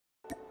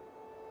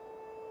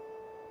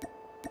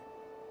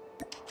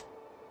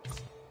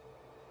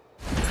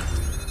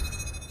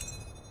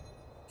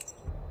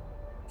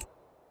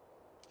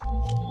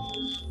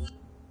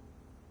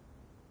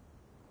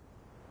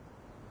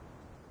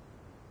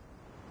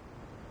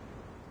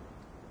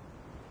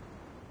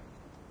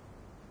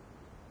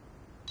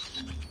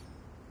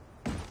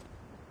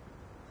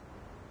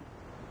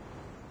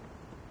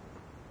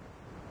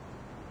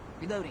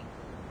Reloading.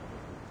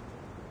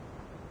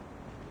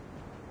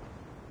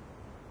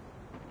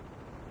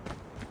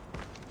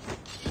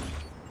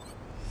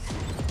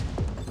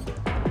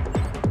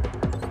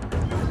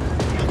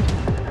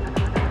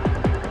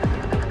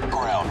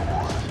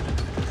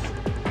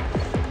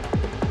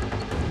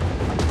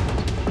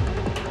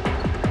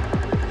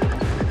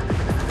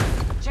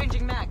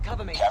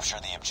 Capture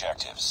the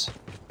objectives.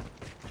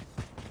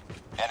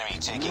 Enemy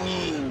taking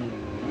E.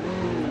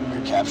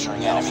 You're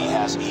capturing Alpha. Enemy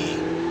has E.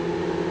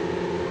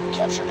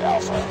 Captured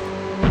Alpha.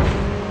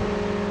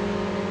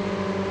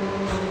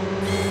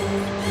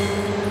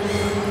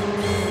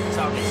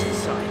 Targets in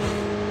sight.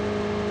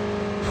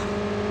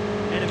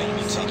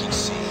 Enemy taking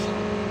C.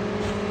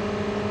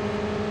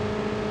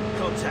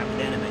 Contact with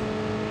enemy.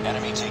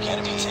 Enemy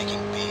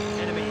taking B.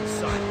 Enemy in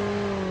sight.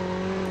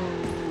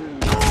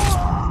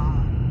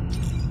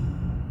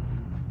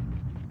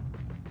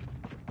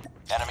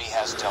 Enemy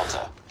has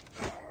Delta.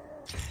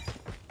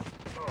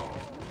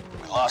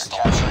 We lost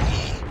capturing E.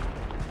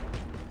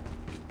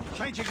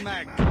 Changing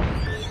mag.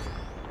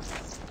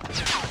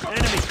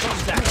 Enemy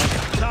contact.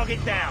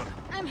 Target down.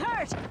 I'm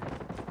hurt.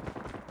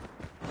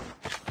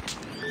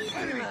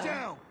 Enemy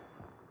down.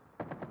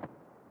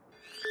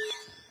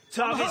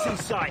 Targets in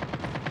sight.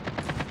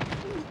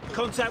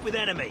 Contact with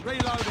enemy.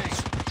 Reloading.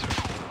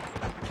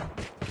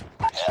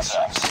 Heads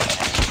up.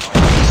 Enemy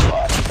UAV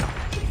spotted.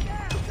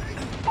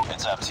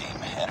 Heads up, team.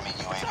 Enemy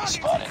UAV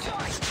spotted.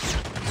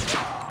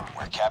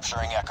 We're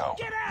capturing Echo.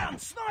 Get down,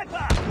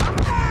 sniper!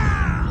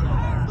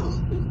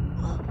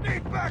 We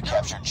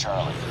captured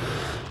Charlie.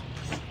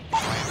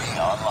 UAV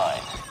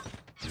online.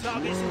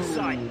 Targets in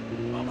sight.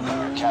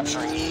 We're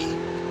capturing E.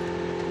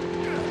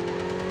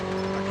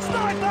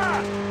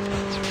 Sniper!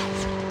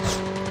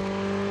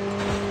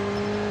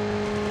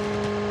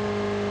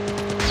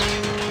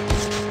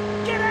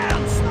 Get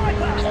down,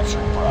 sniper!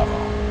 Capturing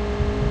Bravo.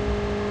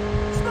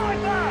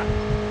 Sniper!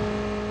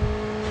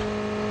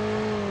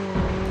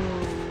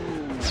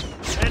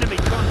 Enemy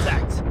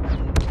contact.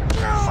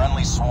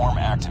 Friendly swarm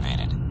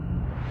activated.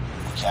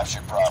 We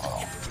captured Bravo.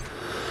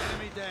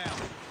 Enemy down.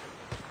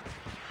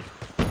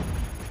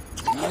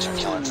 Hunter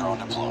killer drone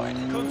deployed.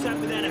 Contact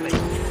with enemy.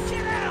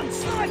 Get down,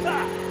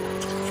 sniper!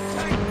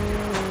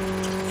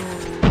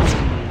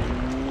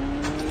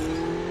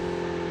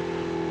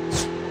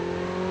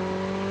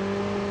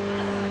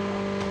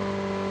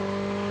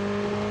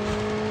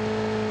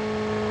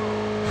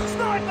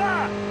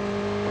 Sniper!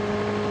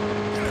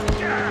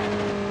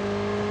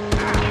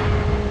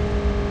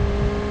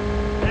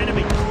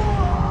 Enemy.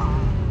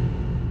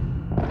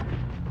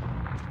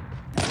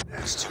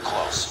 It's too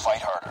close.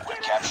 Fight harder.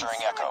 We're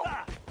capturing Echo.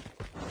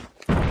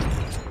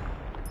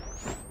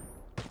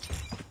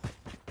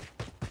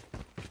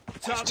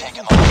 We've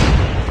taken the lead.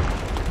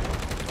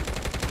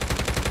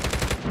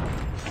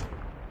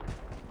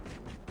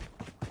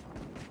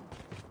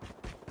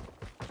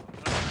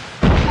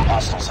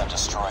 Hostiles have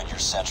destroyed your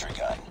sentry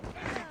gun.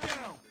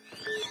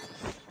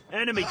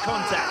 Enemy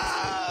contact.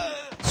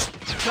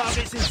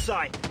 Targets in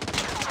sight.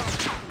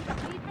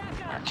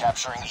 We're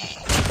capturing E.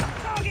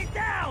 Target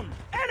down!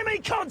 Enemy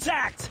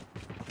contact!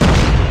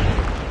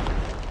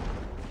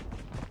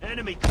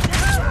 Enemy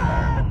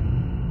contact!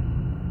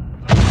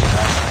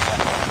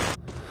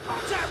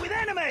 Contact with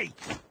enemy!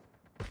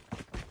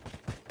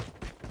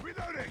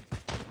 Reloading.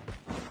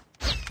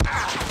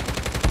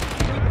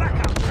 Back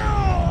up!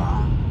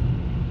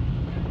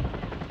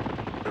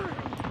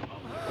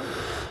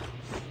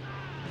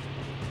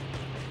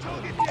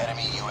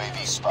 Enemy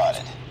UAV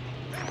spotted.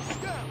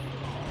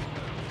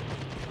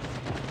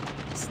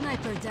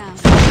 Sniper down.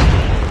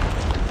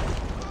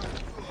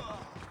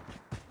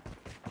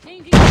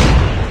 Changing.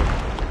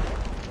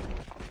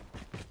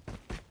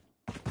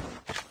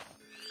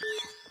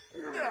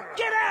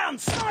 Get down,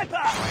 sniper!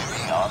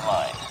 UAV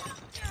online.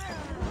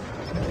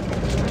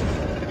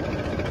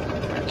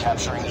 We're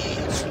capturing E.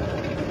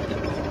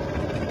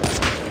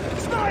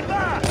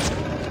 Sniper!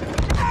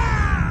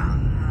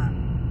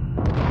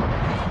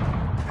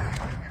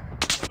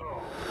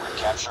 We're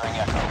capturing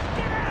Echo.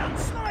 Get down,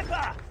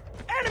 sniper!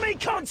 Enemy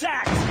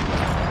contact!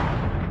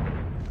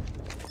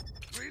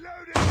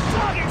 Reloading.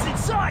 Targets in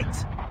sight!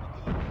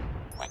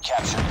 We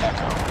captured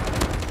Echo.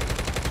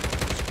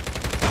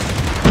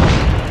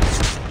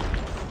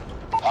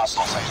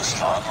 Hostiles have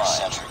destroyed your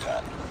sentry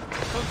gun.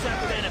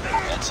 Contact with enemy.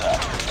 Heads up.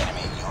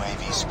 Enemy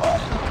UAV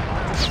spotted.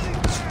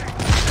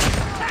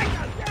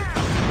 Tango down!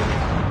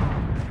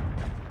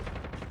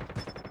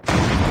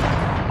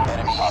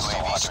 Enemy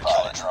UAV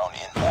spotted. Drone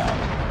inbound.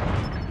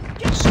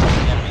 Destroy the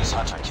enemy's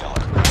hunter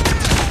killer.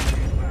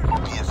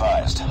 Be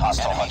advised.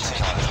 Hostile hunter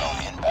killer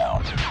drone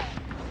inbound.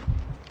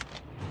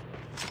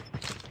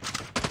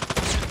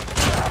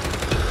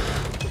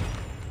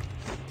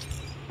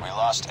 We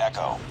lost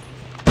Echo.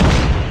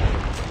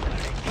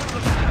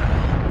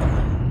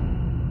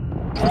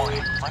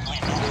 Warning, friendly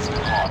nuke has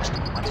been launched.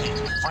 Repeat,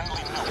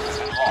 friendly nuke has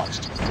been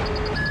launched.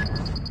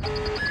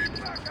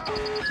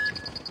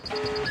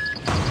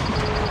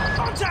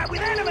 Contact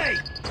with enemy!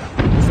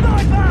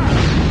 Sniper!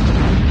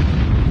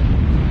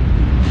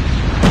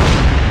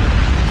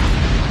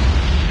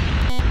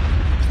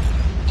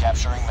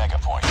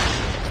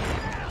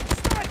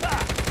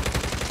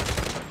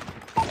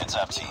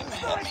 Heads up, team.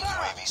 Enemy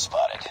UAV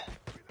spotted.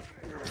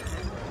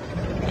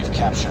 We've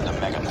captured the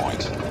mega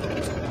point.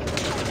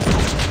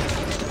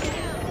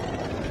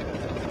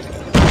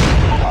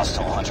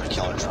 Hostile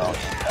hunter-killer drone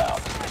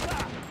inbound.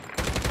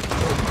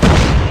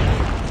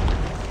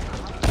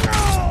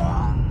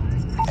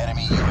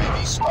 Enemy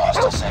UAV spotted.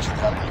 Hostile sentry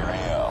gun in your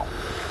AO.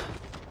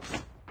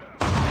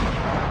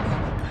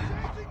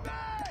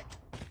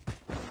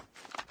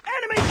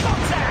 Enemy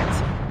contact!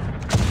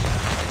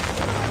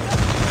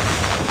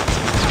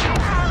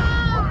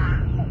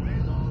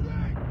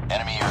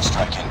 Enemy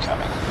airstrike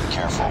incoming.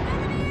 Careful.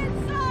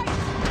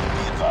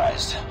 Be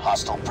advised.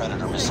 Hostile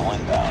Predator missile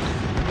inbound.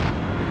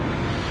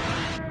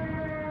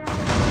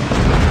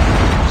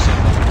 Losing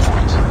mega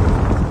point.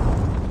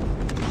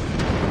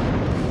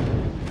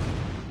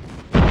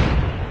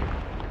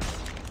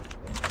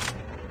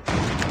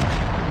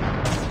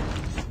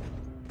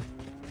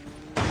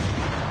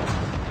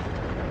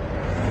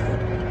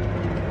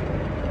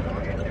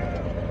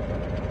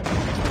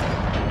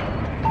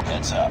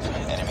 Heads up.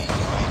 Enemy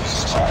UAV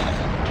spotted.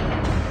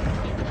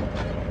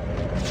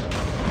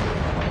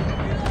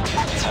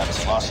 Heads up.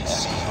 Lost enemy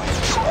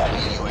UAV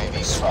spotted. UAV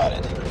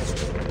spotted.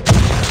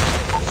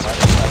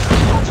 Friendly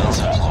hunter-killer heads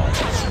up.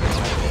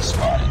 UAV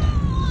spotted.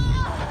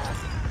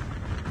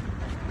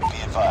 Be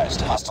advised.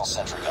 Hostile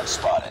sentry gun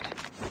spotted.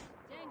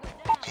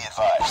 Be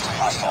advised.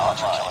 Hostile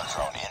hunter-killer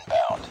drone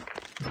inbound.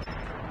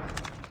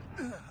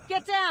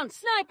 Get down!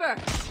 Sniper!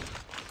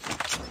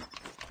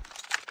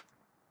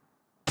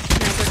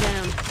 Sniper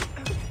down.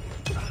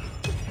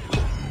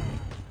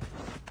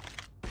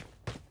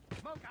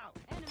 Smoke out.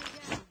 Enemy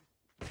down.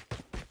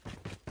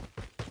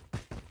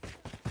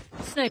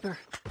 Sniper.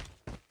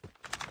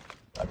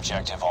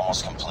 Objective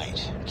almost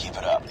complete. Keep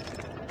it up.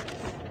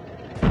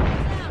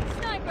 Down!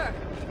 Sniper!